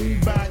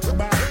back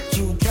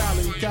to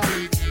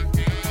Cali.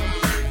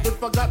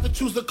 If I got to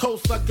choose the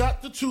coast, I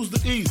got to choose the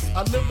east.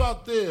 I live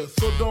out there,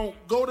 so don't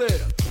go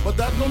there. But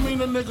that don't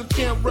mean a nigga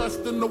can't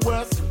rest in the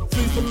west.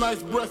 See some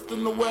nice breasts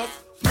in the west.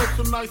 Smoke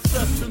some nice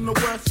sets in the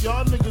west.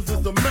 Y'all niggas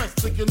is a mess,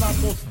 thinking I'm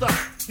gonna stop.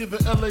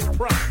 Giving LA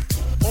props.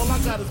 All I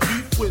got is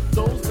beef with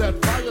those that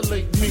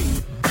violate me.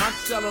 I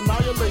shall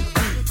annihilate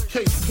thee.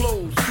 Case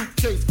closed,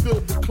 suitcase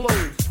filled with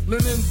clothes.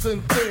 Linens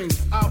and things,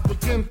 I'll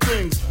begin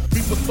things.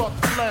 People start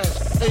to flash.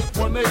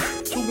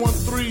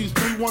 818-213s,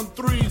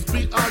 313s,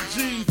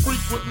 B.I.G.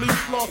 Frequently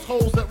floss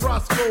holes at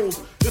Roscoe's.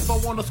 If I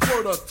want a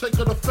squirter, take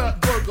her to Fat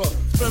Burger.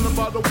 Spend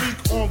about a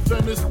week on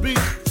Venice Beach.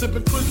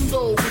 Sipping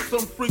Crisco with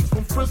some freaks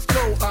from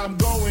Frisco. I'm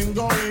going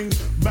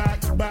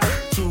back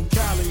to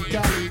Cali.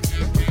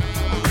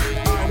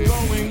 I'm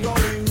going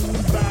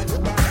back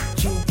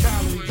to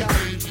Cali.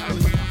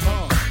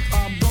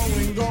 I'm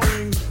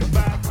going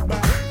back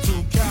to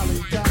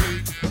Cali.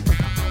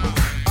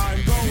 I'm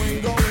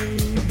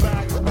going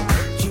back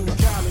to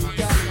Cali.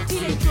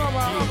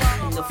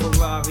 In the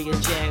Ferrari or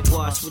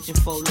Jaguar, switching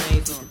 4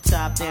 lanes with the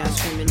top down,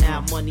 screaming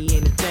out money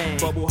ain't a thing.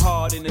 Bubble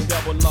hard in the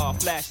double law,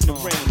 flashing the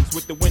rings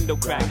with the window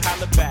crack.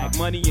 Holla back,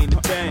 money ain't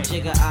a thing.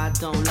 Jigga, I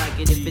don't like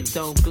it if it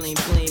don't gleam.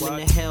 In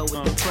the hell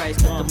with the price,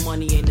 but the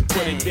money ain't a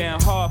Put thing. it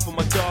down hard for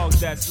my dogs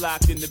that's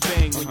locked in the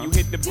bang. When you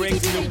hit the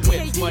brakes, the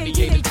whips, money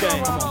ain't a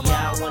thing.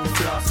 Y'all wanna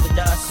floss with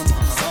us?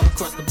 All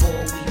across the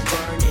board, we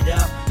burn it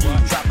up.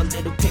 Drop a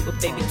little paper,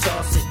 baby,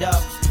 toss it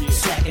up.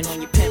 Slacking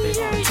on your pimpin',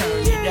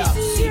 turn it up.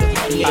 See the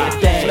money ain't a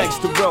thing. Flex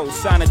the road,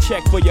 sign a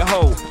check for your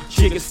hoe.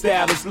 Jigga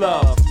style is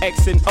love,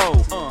 X and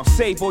O.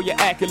 Save all your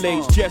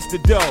accolades, just the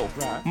dough.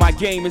 My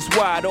game is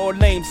wide, all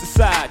lanes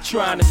aside.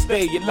 Trying to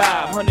stay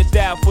alive,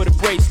 100,000 for the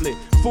bracelet.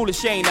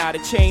 Foolish ain't I, the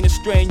chain to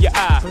strain your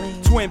eye.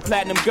 Twin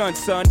platinum gun,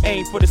 son,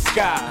 aim for the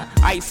sky.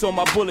 Ice on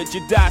my bullet,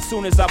 you die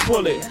soon as I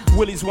pull it.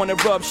 Willies wanna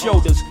rub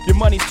shoulders, your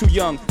money's too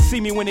young. See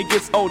me when it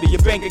gets older,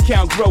 your bank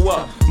account grow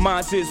up.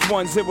 Mine's is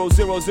 1000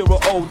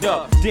 old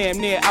up. Damn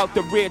near out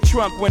the rear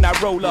trunk when I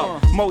roll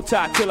up. Moti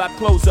till I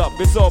close up,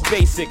 it's all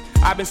basic.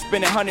 I've been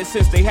spending hundreds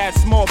since they had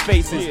small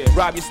faces.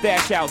 Rob your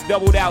stash house,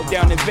 doubled out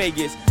down in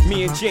Vegas.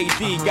 Me and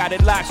JD got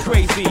it locked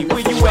crazy.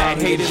 Where you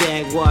at, haters?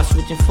 Jaguar,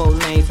 switching 4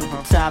 lanes with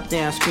the top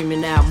down,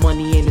 screaming out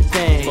money ain't a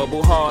thing.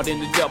 Bubble hard in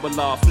the double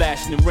R,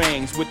 flashing the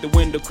rings with the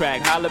window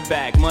crack. Holla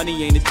back,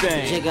 money ain't a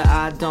thing. Jigga,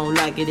 I don't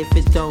like it if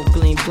it don't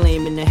gleam.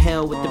 In the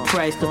hell with the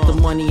price, cause the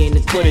money ain't a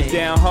thing. Put it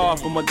down hard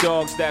for my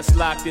dogs that's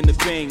locked in the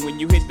bing. When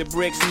you hit the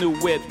bricks, new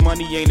whip,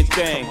 money ain't a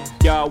thing.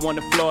 Y'all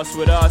wanna floss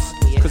with us?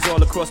 Cause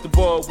all across the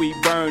board we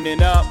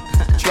burning up.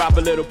 Drop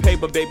a little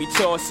paper, baby,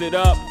 toss it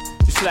up.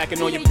 You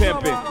slacking on your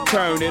pimpin',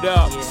 turn it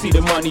up. See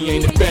the money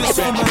ain't a thing.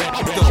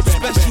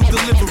 Special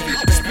delivery.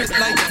 Spit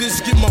like this,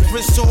 get my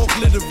wrists all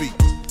glittery.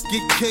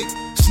 Get kicked,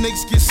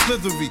 snakes get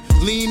slithery.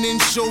 Lean in,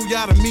 show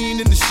y'all the mean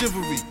and the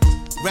chivalry.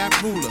 rap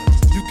ruler,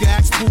 you can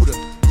ask Buddha.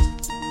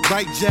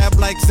 Right jab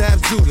like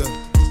Zab Judah.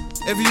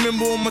 Every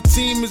member on my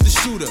team is a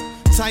shooter.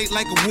 Tight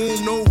like a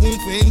womb, no room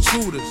for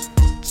intruders.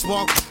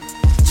 Spark,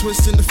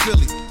 twist in the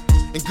Philly,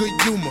 and good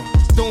humor.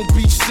 Don't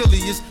be silly,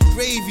 it's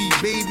gravy,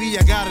 baby.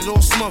 I got it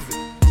all smothered.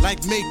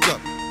 Like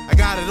makeup, I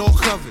got it all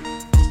covered.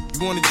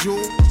 You want a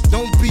jewel?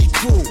 Don't be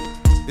cruel.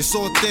 It's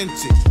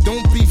authentic.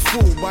 Don't be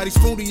fooled by these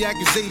phony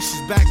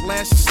accusations,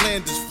 backlash and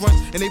slanders, front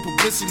and they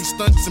publicity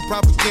stunts and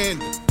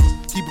propaganda.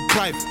 Keep it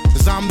private,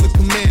 cause I'm the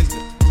commander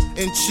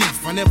in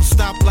chief. I never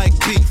stop like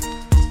beef.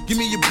 Give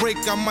me a break,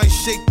 I might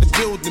shake the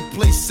building.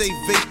 Play safe,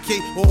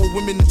 vacate all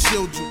women and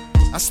children.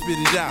 I spit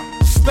it out.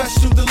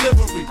 Special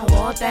delivery. I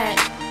want that.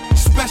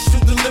 Special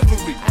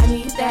delivery. I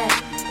need that.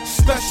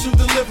 Special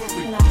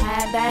delivery. Can I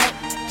have that?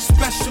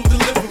 Special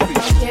delivery.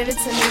 Give it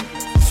to me.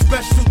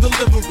 Special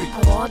delivery.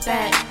 I want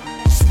that.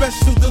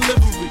 Special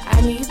delivery.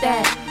 I need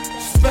that.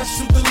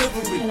 Special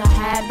delivery. Can I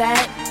have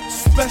that?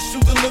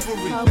 Special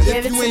delivery. Give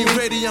If it you to ain't me.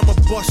 ready, I'ma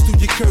bust through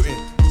your curtain.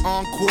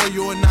 Encore,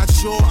 you're not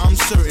sure, I'm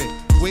certain.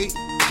 Wait,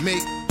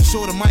 make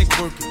sure the mic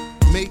working.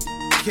 Make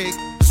cake,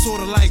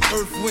 sorta like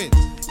earth, wind,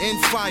 and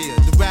fire.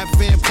 The rap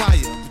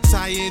vampire.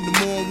 Retire in the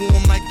morning,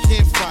 warm like a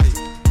campfire.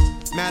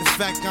 Matter of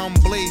fact, I'm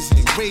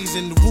blazing,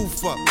 raising the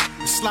roof up.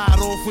 Slide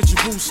off with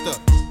your booster.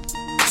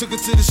 Took her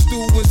to the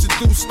stool and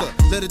seduced her.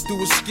 Let her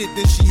do a skit,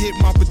 then she hit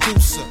my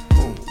producer.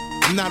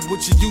 I'm not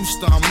what you used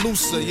to, I'm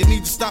looser. You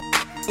need to stop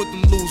with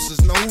them losers.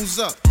 Now who's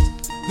up?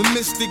 The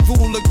mystic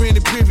ruler, Grand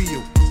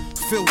Imperial.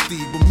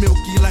 Filthy, but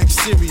milky like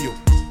cereal.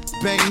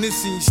 Bang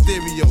this in your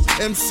stereo.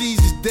 MCs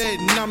is dead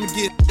and I'ma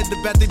get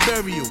about their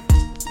burial.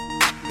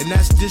 And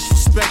that's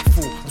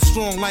disrespectful. I'm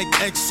strong like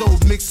XO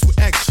mixed with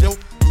X, yo.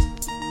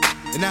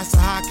 And that's a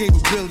high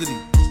capability.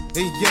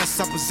 And yes,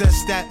 I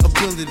possess that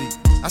ability.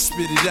 I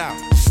spit it out.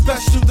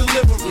 Special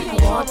delivery. I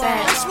want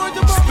that.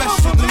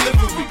 Special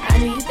delivery. I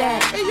need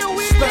that.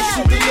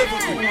 Special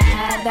delivery. Can I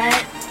have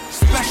that?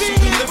 Special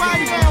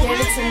delivery.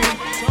 Give it to me.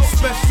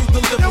 Special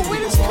delivery. I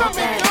want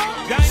that.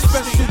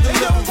 Special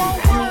delivery.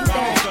 I need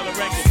that.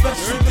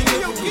 Special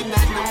delivery. Can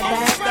I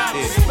have that?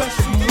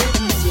 Special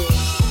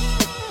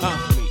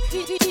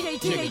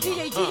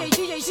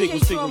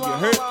Sickle, you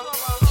hurt?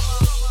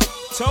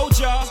 Told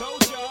y'all.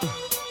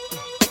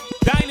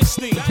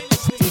 Dynasty.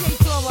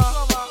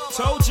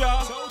 Told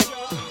y'all.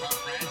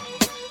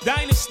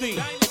 Dynasty.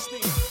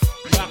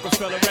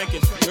 Rockefeller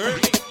Records. You heard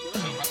me?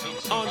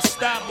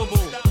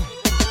 Unstoppable.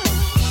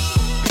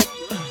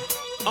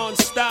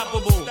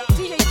 Unstoppable.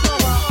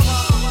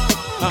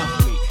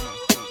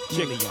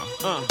 Jiggle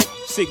y'all.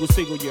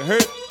 Sickle, you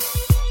hurt?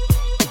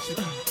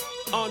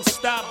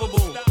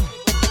 Unstoppable.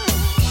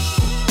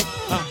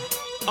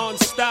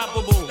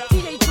 Unstoppable.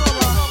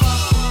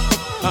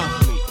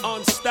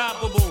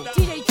 Unstoppable.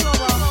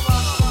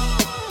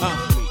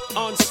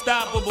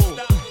 Unstoppable.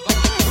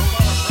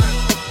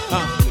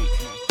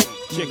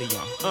 Jiggle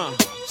y'all.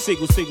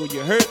 Sickle,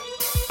 you hurt?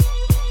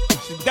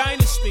 It's a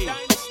dynasty.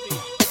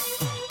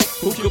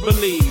 Who could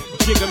believe?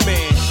 Jigga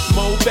Man,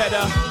 Mo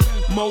better.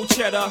 Mo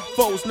cheddar,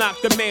 foes knock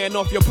the man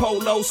off your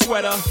polo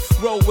sweater.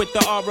 Roll with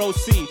the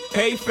ROC,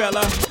 hey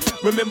fella.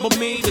 Remember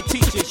me, the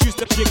teachers used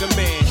to Jigga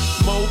Man.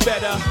 Mo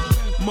better,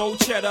 Mo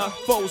cheddar,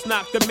 foes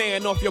knock the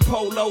man off your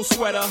polo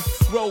sweater.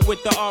 Roll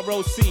with the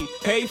ROC,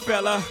 hey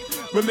fella.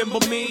 Remember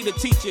me, the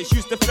teachers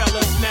used to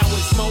fellas. Now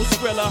it's Mo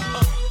Skrilla,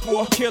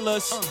 4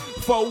 killers,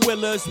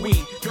 4-wheelers,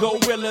 we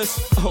gorillas.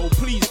 Oh,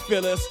 please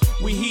fill us,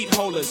 we heat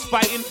holders.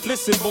 Fighting,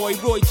 listen boy,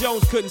 Roy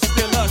Jones couldn't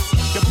steal us.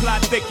 The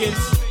plot thickens,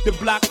 the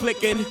block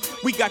clicking.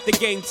 We got the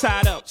game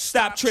tied up,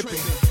 stop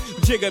tripping.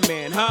 Jigga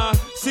Man, huh?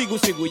 Siegel,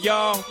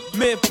 y'all.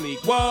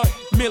 Memphis, what?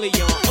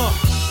 Million,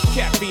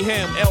 Cappy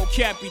Ham, El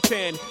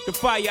Capitan. The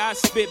fire I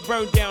spit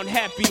burned down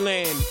Happy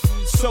Land.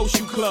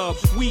 Social club,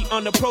 we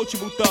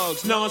unapproachable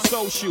thugs,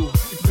 non-social,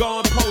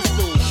 gone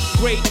postal.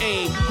 Great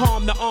aim,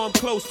 harm the arm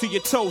close to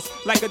your toast,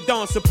 like a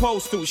Don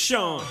supposed to.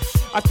 Sean,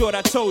 I thought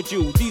I told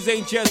you, these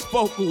ain't just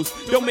vocals.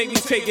 Don't make me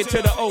take it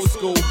to the old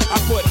school. I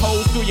put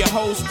holes through your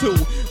hoes too,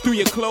 through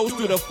your clothes,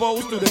 through the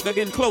foes, through the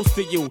getting close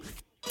to you.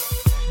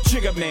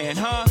 Jigga Man,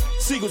 huh?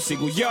 Siegel,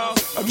 y'all,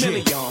 a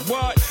million,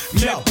 what?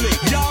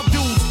 Netflix. Y'all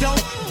dudes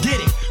don't get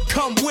it.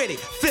 Come with it.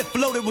 Fifth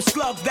loaded with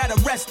slugs that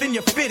arrest in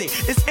your fitted.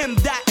 It's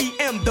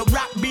M.E.M. The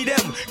rock be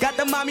them. Got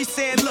the mommy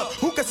saying, look,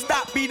 who can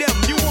stop be them?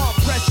 You want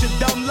pressure,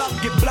 dumb luck,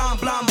 get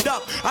blonde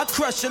up. I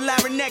crush your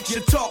larynx,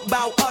 you talk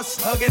about us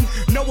hugging.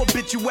 No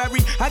obituary,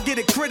 I get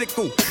it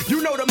critical.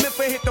 You know the myth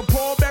hit the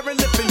Paul Bearer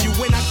lipping you.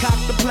 When I cock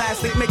the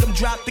plastic, make them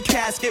drop the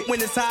casket. When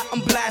it's hot,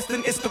 I'm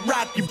blasting, it's the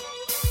rock you.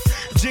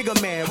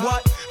 Jigga Man,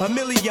 what? A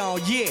million,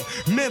 yeah.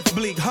 Memphis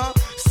Bleak, huh?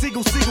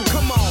 Siegel,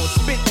 come on,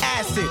 spit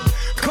acid.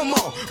 Come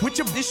on, with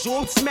your dish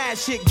whoop,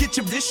 smash it. Get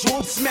your dish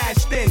whoop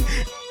smashed in.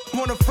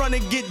 On the front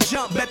and get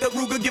jumped. Bet the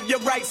Ruger give your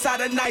right side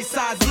a nice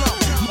size lump.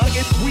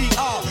 Again, we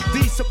are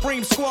the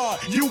Supreme Squad.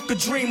 You could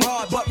dream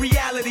hard, but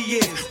reality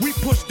is we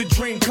push the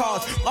dream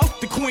cars. Off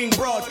the Queen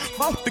Broad,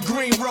 off the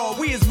Green Road.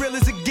 We as real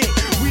as it get.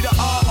 We the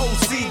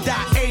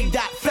ROC.A.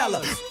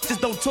 sellers.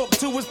 Just don't talk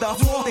to us, the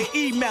whore they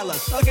email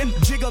us. Again,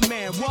 Jigga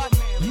Man, what?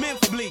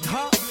 Myth Bleak,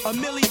 huh? A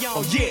million,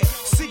 yeah.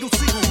 Seagull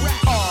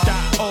rap.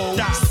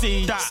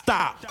 R-O-C,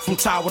 stop. From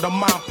tower to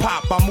mom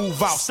pop, I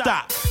move out,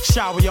 stop.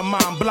 Shower your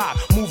mind block,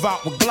 move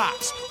out with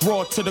Glocks.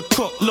 Raw to the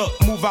cook, look,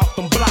 move out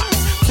them blocks.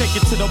 Take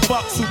it to the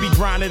Bucks who be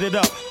grinding it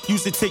up.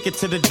 Used to take it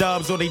to the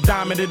Dubs or they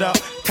diamond it up.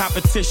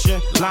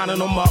 Competition, lining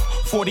them up.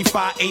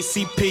 45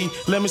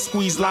 ACP, lemon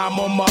squeeze, lime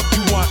them up.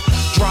 You want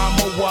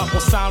drama, what?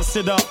 Well, silence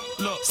it up.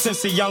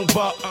 Since a young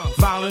buck,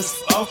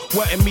 violence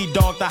wasn't me,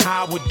 dog, the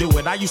how I would do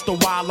it. I used to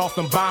wild off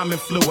and bomb and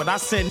fluid. I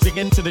sent it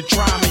into the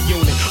trauma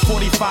unit.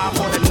 45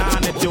 or the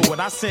 9 to do it.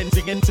 I sent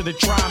it into the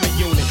trauma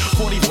unit.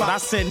 45, I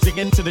sent it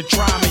into the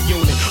trauma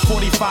unit.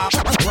 45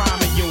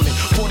 trauma unit.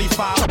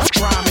 45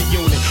 trauma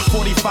unit.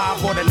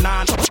 45 or the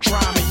 9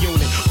 trauma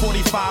unit.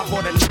 45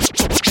 or the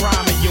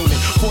trauma unit.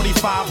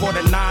 45 or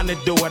the 9 to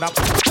do it. I'm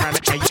trying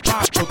to take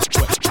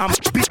I'm a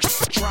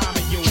bitch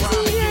trauma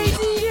unit.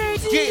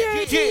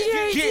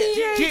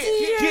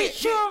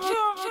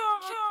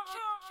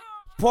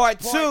 Part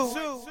 2,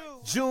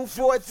 June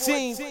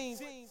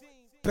 14th.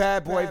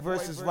 Bad Boy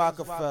versus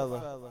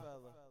Rockefeller.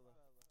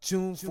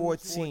 June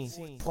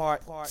 14th,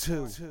 Part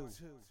 2.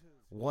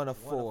 1 of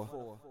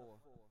 4.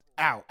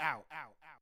 Out.